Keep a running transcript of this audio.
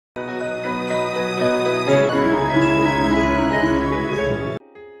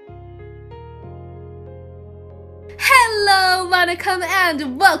Mayakkam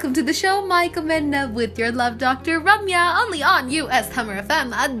and welcome to the show Mayakkam Enna with your love doctor Ramya only on US Hammer FM.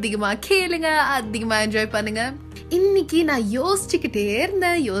 அதிகமா கேளுங்க, அதிகமா enjoy பண்ணுங்க. இன்னைக்கு நான் யோசிச்சுக்கிட்டே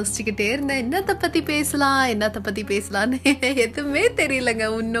இருந்தேன் என்னத்த பத்தி பேசலாம்னு எதுவுமே தெரியலங்க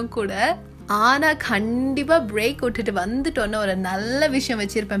இன்னும் கூட. ஆனா கண்டிப்பா பிரேக் விட்டுட்டு வந்துட்டோன்னு ஒரு நல்ல விஷயம்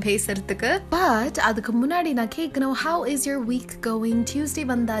வச்சிருப்பேன் பேசுறதுக்கு. பட் அதுக்கு முன்னாடி நான் கேட்கணும், how is your week going? Tuesday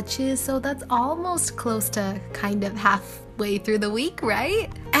வந்தாச்சு, so that's almost close to kind of halfway through the week, right?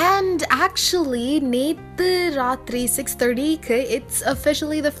 And actually நேத்து ராத்திரி 6:30 it's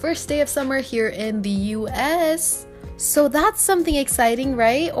officially the first day of summer here in the US. So that's something exciting,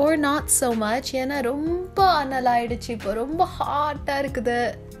 right? Or not so much. ஏன்னா ரொம்ப அனலாயிடுச்சு, இப்போ ரொம்ப ஹாட்டா இருக்குது.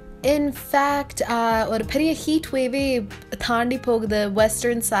 In fact, ஒரு பெரிய heat wave தாண்டி போகுது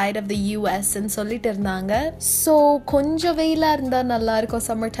western side of the US ன்னு சொல்லிட்டு இருந்தாங்க. So கொஞ்சம் வெயிலா இருந்தா நல்லா இருக்கும்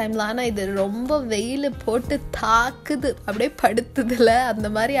சம்மர் டைம்ல. ஆனா இது ரொம்ப வெயில் போட்டு தாக்குது, அப்படியே படுத்துதுல அந்த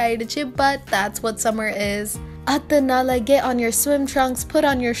மாதிரி ஆயிடுச்சு. But that's what summer is. அதனால get on your swim trunks, put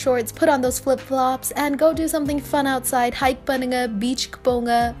on your shorts, put on those flip-flops and go do something fun outside. Hike பண்ணுங்க, பீச்சுக்கு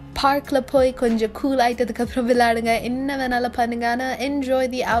போங்க, பார்க்ல போய் கொஞ்சம் கூல் ஆயிட்டதுக்கு அப்புறம் விளையாடுங்க, என்ன வேணாலும் பண்ணுங்க. ஆனா enjoy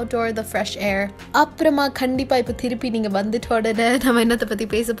the outdoor, the fresh air. அப்புறமா கண்டிப்பா இப்ப திருப்பி நீங்க வந்துட்ட உடனே நம்ம என்னத்தை பத்தி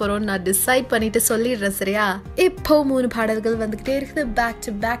பேச போறோம் நான் டிசைட் பண்ணிட்டு சொல்லிடுறேன், சரியா? இப்போ 3 பாடல்கள் வந்துகிட்டே இருக்குது, back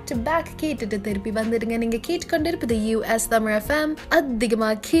to back கேட்டுட்டு திருப்பி வந்துடுங்க. நீங்க கேட்டுக்கொண்டிருப்பது US Hammer FM.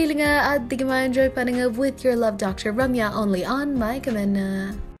 அதிகமா கேளுங்க, அதிகமா என்ஜாய் பண்ணுங்க with your love Dr. Ramya only on Mayakkam Enna.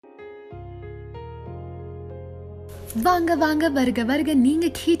 வாங்க வருக நீங்க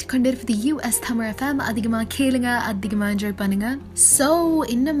கேட்டுக்கொண்டிருப்பது US Hammer FM. அதிகமா கேளுங்க, அதிகமா என்ஜாய் பண்ணுங்க. So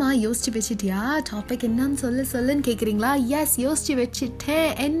என்னமா யோசிச்சு வச்சிட்டியா டாபிக் என்னன்னு சொல்லுன்னு கேக்குறீங்களா? Yes, யோசிச்சு வச்சுட்டேன்.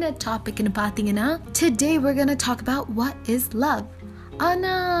 என்ன டாபிக்னு பாத்தீங்கன்னா, today we're gonna talk about what is love.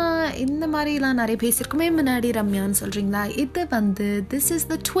 ஆனா இந்த மாதிரிலாம் நிறைய பேசிருக்குமே முன்னாடி ரம்யான்னு சொல்றீங்களா? இது வந்து this is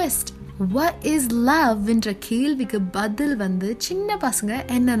the twist. What is love என்ற கேள்விக்கு பதில் வந்து சின்ன பசங்க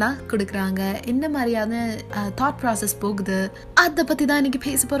என்னெல்லாம் கொடுக்குறாங்க, என்ன மாதிரியான தாட் ப்ராசஸ் போகுது, அதை பற்றி தான் இன்னைக்கு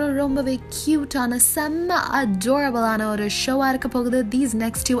பேச போகிறோம். ரொம்பவே க்யூட்டான செம்ம அடோரபிளான ஒரு ஷோவாக இருக்க போகுது. These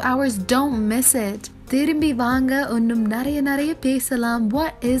next 2 hours, don't miss it. திரும்பி வாங்க, இன்னும் நிறைய பேசலாம்.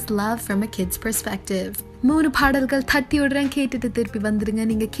 What is love from a kid's perspective? 3 பாடல்கள் தட்டி விடுறேன், கேட்டுட்டு திருப்பி வந்துடுங்க.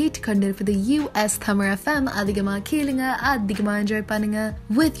 நீங்க கேட்டுக்கொண்டிருப்பது US Hammer FM. அதிகமா கேளுங்க, அதிகமா என்ஜாய் பண்ணுங்க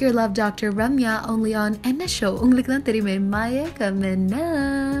with your love Dr. Ramya only on என்ன ஷோ உங்களுக்கு தான் தெரியுமே, Mayakkam Enna.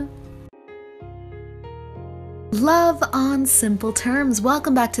 Love on simple terms.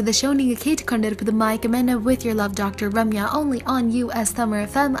 Welcome back to the show. நீங்க கேட்டுக்கொண்டிருப்பது Mayakkam Enna with your love Dr. Ramya only on US Hammer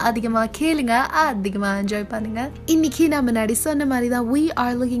FM. அதிகமா கேளுங்க, அதிகமா enjoy பண்ணுங்க. இன்னைக்கு நான் முன்னாடி சொன்ன மாதிரி தான் we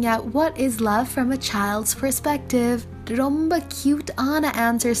are looking at what is love from a child's perspective. ரொம்ப கியூட் ஆன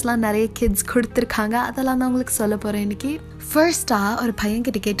ஆன்சர்ஸ்லாம் நிறைய கிட்ஸ் கொடுத்துருக்காங்க, அதெல்லாம் நான் உங்களுக்கு சொல்ல போறேன் இன்னைக்கு. ஃபர்ஸ்டா ஒரு பையன்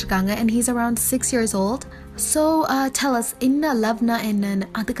கிட்ட கேட்டிருக்காங்க and he's around 6 years old. So tell us, என்ன லவ்னா என்னன்னு.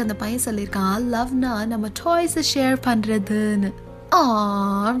 அதுக்கு அந்த பையன் சொல்லியிருக்கான், லவ்னா நம்ம டாய்ஸை ஷேர் பண்றதுன்னு.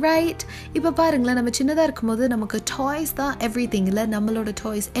 ரைட். இப்போ பாருங்களேன், நம்ம சின்னதாக இருக்கும்போது நமக்கு டாய்ஸ் தான் எவ்ரி திங் இல்லை, நம்மளோட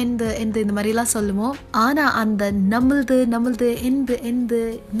டாய்ஸ் எந்த இந்த மாதிரிலாம் சொல்லுவோம். ஆனால் அந்த நம்மளது எந்த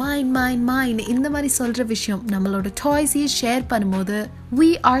மைன் இந்த மாதிரி சொல்கிற விஷயம், நம்மளோட டாய்ஸையும் ஷேர் பண்ணும்போது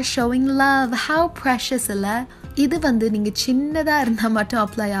we are showing love. How precious இல்லை? இது வந்து நீங்கள் சின்னதாக இருந்தால் மட்டும்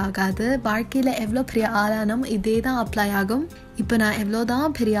அப்ளை ஆகாது, வாழ்க்கையில் எவ்வளோ பெரிய ஆளானும் இதே தான் அப்ளை ஆகும். இப்போ நான்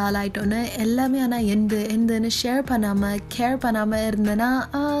எவ்வளோதான் பெரிய ஆளாயிட்டோன்னு எல்லாமே ஆனால் எந்தன்னு ஷேர் பண்ணாமல் கேர் பண்ணாமல் இருந்தேன்னா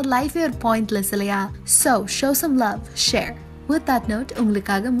லைஃபே ஒரு பாயிண்ட்லெஸ் இல்லையா? So show some love, share. With that note,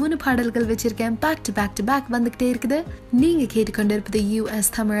 உங்களுக்காக 3 பாடல்கள் வச்சிருக்கேன், back to back வந்துகிட்டே இருக்குது. நீங்க கேட்டுக்கொண்டிருப்பது US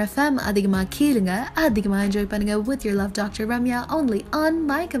Hammer FM. அதிகமா கேளுங்க, அதிகமா என்ஜாய் பண்ணுங்க with your love Dr. Ramya only on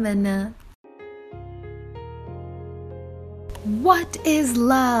Mayakkam Enna. What is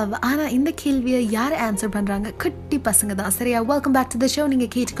love? ஆனா இந்த கேள்வியை யார் ஆன்சர் பண்றாங்க? குட்டி பசங்க தான், சரியா? Welcome back to the show. நீங்க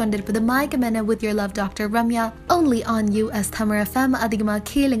கேட்டுக்கொண்டிருப்பது Mayakkam Enna with your love Dr. Ramya only on US Hammer FM. அதிகமா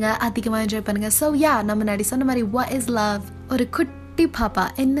கேளுங்க, அதிகமா என்ஜாய் பண்ணுங்க. So yeah, நம்ம முன்னாடி சொன்ன மாதிரி what is love? ஒரு குட்டி பாப்பா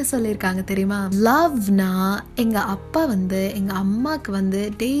என்ன சொல்லியிருக்காங்க தெரியுமா? லவ்னா எங்க அப்பா வந்து எங்க அம்மாக்கு வந்து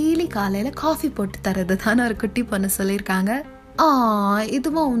டெய்லி காலையில காஃபி போட்டு தரது தான் ஒரு குட்டி பொண்ணு சொல்லியிருக்காங்க.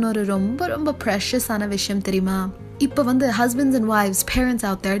 இதுவும் இன்னொரு ரொம்ப ப்ரெஷஸான விஷயம் தெரியுமா? இப்போ வந்து husbands and wife's, parents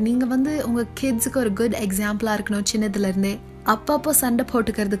out there, நீங்கள் வந்து உங்கள் கிட்ஸுக்கு ஒரு குட் எக்ஸாம்பிளாக இருக்கணும் சின்னதுலேருந்தே. அப்பப்போ சண்டை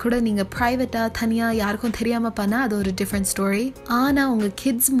போட்டுக்கிறது கூட நீங்கள் ப்ரைவேட்டாக தனியாக யாருக்கும் தெரியாமல் பண்ணால் அது ஒரு டிஃப்ரெண்ட் ஸ்டோரி. ஆனால் உங்கள்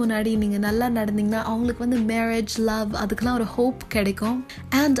கிட்ஸ் முன்னாடி நீங்கள் நல்லா நடந்தீங்கன்னா அவங்களுக்கு வந்து மேரேஜ், லவ், அதுக்கெல்லாம் ஒரு ஹோப் கிடைக்கும்.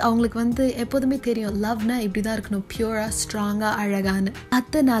 அண்ட் அவங்களுக்கு வந்து எப்போதுமே தெரியும் லவ்னா இப்படி தான் இருக்கணும், பியூராக, ஸ்ட்ராங்காக, அழகான்னு.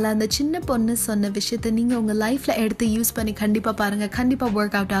 அதனால அந்த சின்ன பொண்ணு சொன்ன விஷயத்த நீங்கள் உங்கள் லைஃப்பில் எடுத்து யூஸ் பண்ணி கண்டிப்பாக பாருங்கள், கண்டிப்பாக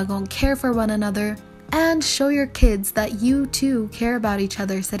ஒர்க் அவுட் ஆகும். Care for one another. and show your kids that you too care about each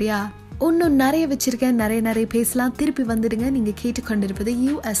other. சரியா? இன்னும் நிறைய வச்சிருக்கேன், நிறைய பேசலாம். திருப்பி வந்துடுங்க. நீங்க கேட்டுக்கொண்டிருப்பது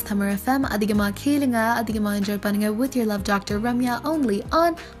US Tamil FM. அதிகமா கேளுங்க, அதிகமா என்ஜாய் பண்ணுங்க. With your love Dr. Ramya, only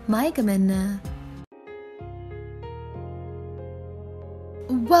on Mayakkam Enna.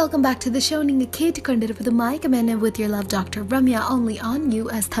 Welcome back to the show. நீங்க கேட்டுக்கொண்டிருப்பது Mayakkam Enna with your love Dr. Ramya, only on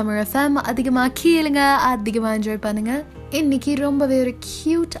US Tamil FM. அதிகமா கேளுங்க, அதிகமா என்ஜாய் பண்ணுங்க. இன்னைக்கு ரொம்பவே ஒரு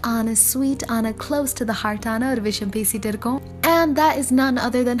cute ஆன sweet ஆன close to the heart ஆன ஒரு விஷயம் பேசிட்டு இருக்கோம். And that is none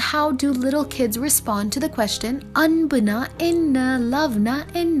other than how do little kids respond to the question அன்புனா என்ன, loveனா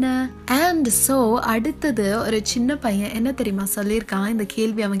என்ன. And so அடுத்தது ஒரு சின்ன பையன் என்ன தெரியுமா சொல்லியிருக்கான் இந்த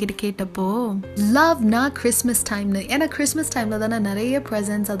கேள்வி அவன்கிட்ட கேட்டப்போ, loveனா கிறிஸ்மஸ் டைம்னு. ஏன்னா கிறிஸ்மஸ் டைம்ல தானே நிறைய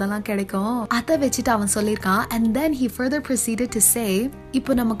presents அதெல்லாம் கிடைக்கும். அதை வச்சுட்டு அவன் சொல்லியிருக்கான். And then he further proceeded to say,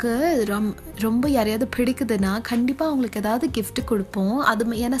 இப்போ நமக்கு ரொம்ப யாரையாவது பிடிக்குதுன்னா கண்டிப்பா அவங்களுக்கு ஏதாவது gift கொடுப்போம். அது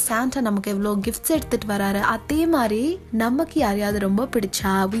ஏன்னா சாண்டா நமக்கு எவ்வளோ கிஃப்ட்ஸ் எடுத்துட்டு வராரு. அதே மாதிரி நமக்கு யாரையாவது ரொம்ப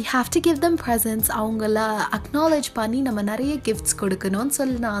பிடிச்சா we have to give them presents. அவங்கள acknowledge பண்ணி நம்ம நிறைய கிஃப்ட்ஸ் கொடுக்கணும்னு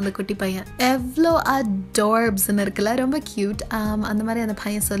சொல்லினா அந்த குட்டி பையன். எவ்வளோ adorbsன்னு இருக்குல்ல, ரொம்ப கியூட். அந்த மாதிரி அந்த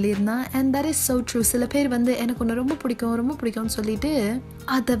பையன் சொல்லியிருந்தான். And that is so true. சில பேர் வந்து எனக்கு ஒன்று ரொம்ப பிடிக்கும்னு சொல்லிட்டு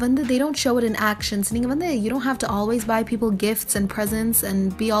அதை வந்து they don't show it in actions. நீங்க வந்து you don't have to always buy people gifts and presents and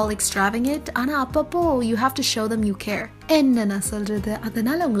be all extravagant. ஆனா அப்பப்போ you have to show them you care. என்ன நான் சொல்றது,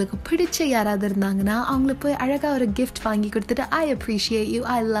 அதனால உங்களுக்கு பிடிச்ச யாராவது இருந்தாங்கன்னா அவங்களுக்கு போய் அழகா ஒரு gift வாங்கி கொடுத்துட்டு I appreciate you,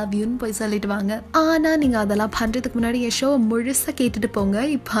 I love you போய் சொல்லிட்டு வாங்க. ஆனா நீங்க அதெல்லாம் பண்றதுக்கு முன்னாடி என் ஷோ முழுசா கேட்டுட்டு போங்க.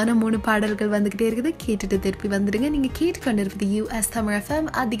 இப்ப 3 பாடல்கள் வந்துகிட்டே இருக்குது, கேட்டுட்டு திருப்பி வந்துடுங்க. நீங்க கேட்டுக்கொண்டிருப்பது US Tamil FM.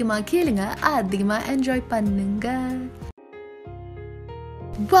 அதிகமா கேளுங்க, அதிகமா என்ஜாய் பண்ணுங்க.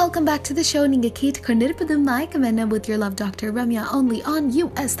 Welcome back to the show. நீங்க கேட்டுக்கொண்டிருப்பது Mayakkam Enna with your love Dr. Ramya, only on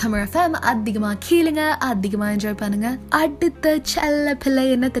US Tamil FM. அதிகமா கேளுங்க, அதிகமா என்ஜாய் பண்ணுங்க. அடுத்த செல்ல பிள்ளை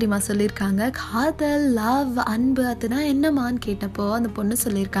என்ன தெரியுமா சொல்லியிருக்காங்க, காதல், லவ், அன்பு அதுனா என்னமான்னு கேட்டப்போ அந்த பொண்ணு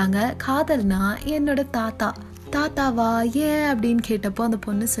சொல்லியிருக்காங்க, காதல்னா என்னோட தாத்தாவா ஏன் அப்படின்னு கேட்டப்போ அந்த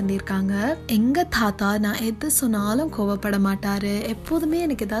பொண்ணு சொல்லியிருக்காங்க, எங்க தாத்தா நான் எது சொன்னாலும் கோவப்பட மாட்டாரு, எப்போதுமே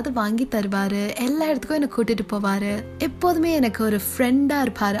எனக்கு ஏதாவது வாங்கி தருவாரு, எல்லா இடத்துக்கும் எனக்கு கூட்டிட்டு போவாரு, எப்போதுமே எனக்கு ஒரு ஃப்ரெண்டா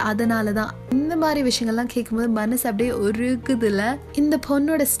இருப்பாரு. அதனாலதான் இந்த மாதிரி விஷயங்கள்லாம் கேட்கும்போது மனசு அப்படியே உருகுதுல. இந்த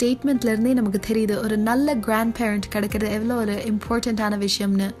பொண்ணோட ஸ்டேட்மெண்ட்ல இருந்தே நமக்கு தெரியுது ஒரு நல்ல கிராண்ட் பேரண்ட் கிடைக்கிறது எவ்வளோ ஒரு இம்பார்ட்டன்டான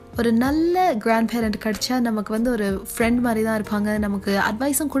விஷயம்னு. ஒரு நல்ல கிராண்ட் பேரண்ட் கிடைச்சா நமக்கு வந்து ஒரு ஃப்ரெண்ட் மாதிரி தான் இருப்பாங்க, நமக்கு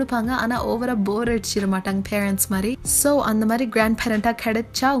அட்வைஸும் கொடுப்பாங்க. ஆனா ஓவரா போர் அடிச்சிட மாட்டாங்க பேரண்ட்ஸ் மாதிரி. ஸோ அந்த மாதிரி கிராண்ட் பேரண்டா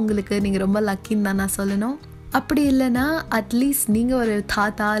கிடைச்சா உங்களுக்கு நீங்க ரொம்ப லக்கின்னு தான் நான் சொல்லணும். அப்படி இல்லைன்னா அட்லீஸ்ட் நீங்க ஒரு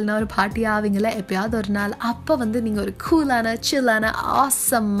தாத்தா இல்லைன்னா ஒரு பாட்டி ஆவீங்களா எப்பயாவது ஒரு நாள். அப்ப வந்து நீங்க ஒரு கூலான சில்லான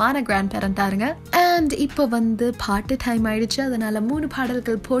ஆசமான கிராண்ட் பேரண்டா இருங்க. அண்ட் இப்போ வந்து பாட்டு டைம் ஆயிடுச்சு, அதனால 3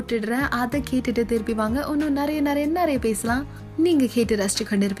 பாடல்கள் போட்டுடுறேன். அதை கேட்டுட்டு திருப்பி வாங்க. இன்னும் நிறைய பேசலாம். நீங்க கேட்டு ரசிச்சு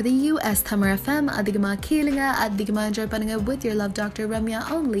கொண்டிருப்பது US Tamil FM. அதிகமா கேளுங்க, அதிகமா என்ஜாய் பண்ணுங்க. With your love Dr. Ramya,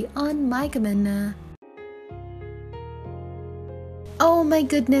 only on Mayakkam Enna. Oh my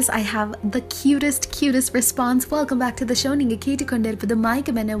goodness, I have the cutest response. Welcome back to the show. நீங்க கேட்டுக்கொண்டிருப்பது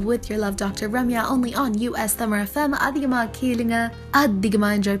Mayakkam Enna with your love Dr. Ramya, only on US Tamil FM. அதிகமா கேளுங்க, அதிகமா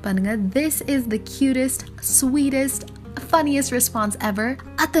enjoy பண்ணுங்க. This is the cutest, sweetest, funniest response ever.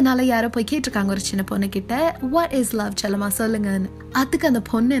 அதனால யாரோ போய் கேட்டிருக்காங்க ஒரு சின்ன பொண்ணு கிட்ட, what is love செல்லமா சொல்லுங்கன்னு. அதுக்கு அந்த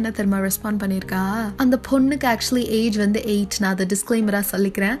பொண்ணு என்ன தெரியுமா ரெஸ்பாண்ட் பண்ணிருக்கா, அந்த பொண்ணுக்கு ஆக்சுவலி ஏஜ் வந்து 8. நான் அதை டிஸ்க்ளைமரா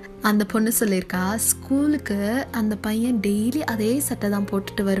சொல்லிக்கிறேன். அந்த பொண்ணு சொல்லியிருக்கா, ஸ்கூலுக்கு அந்த பையன் டெய்லி அதே சட்டை தான்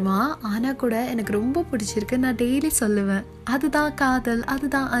போட்டுட்டு வருவான், ஆனா கூட எனக்கு ரொம்ப பிடிச்சிருக்கு, நான் டெய்லி சொல்லுவேன் அதுதான் காதல்,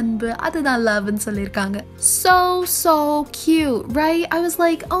 அதுதான் அன்பு, அதுதான் லவ்னு சொல்லியிருக்காங்க. So cute, right? I was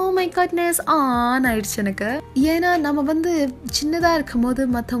like, oh my goodness, ஆயிடுச்சு எனக்கு. ஏன்னா நம்ம வந்து சின்னதா இருக்கும் போது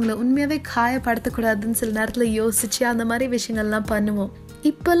மற்றவங்களை உண்மையாவே காயப்படுத்தக்கூடாதுன்னு சில நேரத்துல யோசிச்சு அந்த மாதிரி விஷயங்கள்லாம் பண்ணுவோம்.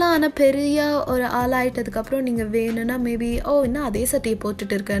 இப்பெல்லாம் ஆனால் பெரிய ஒரு ஆளாயிட்டதுக்கு அப்புறம் நீங்க வேணும்னா மேபி இன்னும் அதே சட்டையை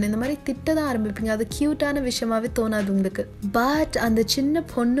போட்டுட்டு இருக்கேன்னு இந்த மாதிரி திட்ட தான் ஆரம்பிப்பீங்க. அது கியூட்டான விஷயமாவே தோணாது உங்களுக்கு. பட் அந்த சின்ன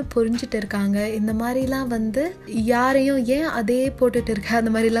பொண்ணு புரிஞ்சுட்டு இருக்காங்க, இந்த மாதிரிலாம் வந்து யாரையும் ஏன் அதே போட்டுட்டு இருக்க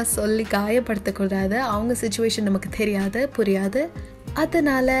அந்த மாதிரிலாம் சொல்லி காயப்படுத்தக்கூடாது. அவங்க சிச்சுவேஷன் நமக்கு தெரியாது, புரியாது.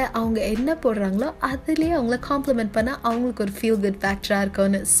 அதனால அவங்க என்ன போடுறாங்களோ அதுலயே அவங்கள காம்ப்ளிமெண்ட் பண்ண அவங்களுக்கு ஒரு ஃபீல் குட் ஃபேக்டரா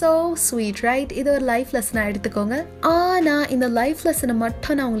இருக்கும்னு. So sweet, right? இது ஒரு லைஃப் லெசனா எடுத்துக்கோங்க. ஆனா இந்த லைஃப் லெசனை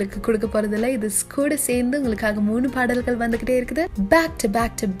மட்டும் நான் உங்களுக்கு கொடுக்க போறது இல்லை, இது கூட சேர்ந்து உங்களுக்காக 3 பாடல்கள் வந்துகிட்டே இருக்குது. பேக்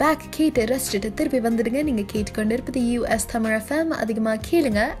டு பேக் கேட்டு ரசிச்சுட்டு திருப்பி வந்துடுங்க. நீங்க கேட்டுக்கொண்டு இருப்பது US Tamil FM. அதிகமா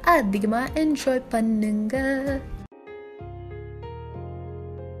கேளுங்க, அதிகமா என்ஜாய் பண்ணுங்க.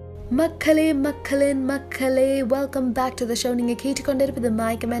 மக்களே, welcome back to the show. நீங்க கேட்டுக்கொண்டிருப்பது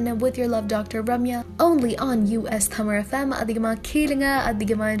Mayakkam Enna with your love Dr. Ramya, only on US Tamil FM. அதிகமா கேளுங்க,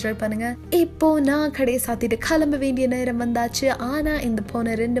 அதிகமா என்ஜாய் பண்ணுங்க. இப்போ நான் கடையை சாத்திட்டு கிளம்ப வேண்டிய நேரம் வந்தாச்சு. ஆனா இந்த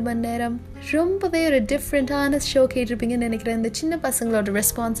போன 2 மணி நேரம் ரொம்பவே ஒரு டிஃப்ரெண்டான ஷோ கேட்டிருப்பீங்கன்னு நினைக்கிறேன். இந்த சின்ன பசங்களோட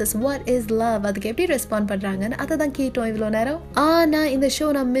ரெஸ்பான்சஸ் வாட் இஸ் லவ் அதுக்கு எப்படி ரெஸ்பாண்ட் பண்றாங்கன்னு அதை தான் கேட்டோம் இவ்வளோ நேரம். ஆனா இந்த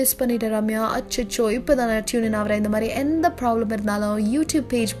ஷோ நான் மிஸ் பண்ணிட்டேன் ரம்யா. அச்சோ இப்போதான் நான் டியூன் இன் ஆகிறேன். இந்த மாதிரி எந்த ப்ராப்ளம் இருந்தாலும் யூடியூப்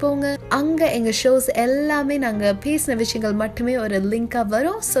பேஜ் போங்க, அங்க எங்க ஷோஸ் எல்லாமே நாங்க பேசின விஷயங்கள் மட்டுமே ஒரு லிங்கா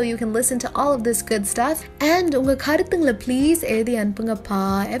வரும். So you can listen to all of this good staff. And உங்க கருத்துங்களை ப்ளீஸ் எழுதி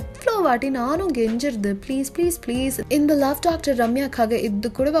அனுப்புங்கப்பா. எவ்வளோ வாட்டி நானும் கெஞ்சிருது, ப்ளீஸ் ப்ளீஸ் ப்ளீஸ் இந்த லவ் டாக்டர் ரம்யாக்காக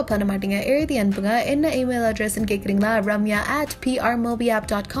இது கூடவா பண்ண மாட்டீங்க, எழுதி அனுப்புங்க. என்ன இமெயில் அட்ரஸ்ன்னு கேட்குறீங்களா?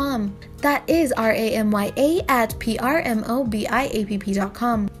 ramya@prmobiapp.com. That is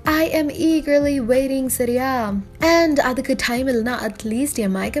ramya@prmobiapp.com. I am eagerly waiting, சரியா? And அதுக்கு டைம் இல்லைனா அட்லீஸ்ட்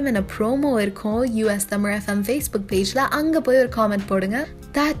என் மயக்கம் என்ன ப்ரோமோ இருக்கும் US Tamil FM Facebook பேஜ்ல, அங்க போய் ஒரு காமெண்ட் போடுங்க.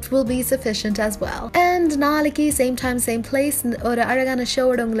 That will be sufficient as well. And நாளைக்கு same time same place ஒரு அழகான ஷோவோட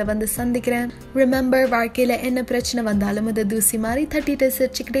உங்களை வந்து சந்திக்கிறேன். Remember, வாழ்க்கையில என்ன பிரச்சனை வந்தாலும் அது தூசி மாதிரி தட்டிட்டு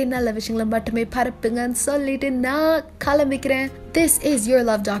சிரிச்சுக்கிட்டே நல்ல விஷயங்களை மட்டுமே பரப்புங்கன்னு சொல்லிட்டு நான் கிளம்பிக்கிறேன். This is your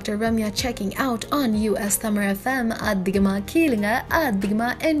love doctor Ramya checking out on US Tamil FM. அதிகமா கேளுங்க,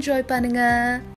 அதிகமா என்ஜாய் பண்ணுங்க.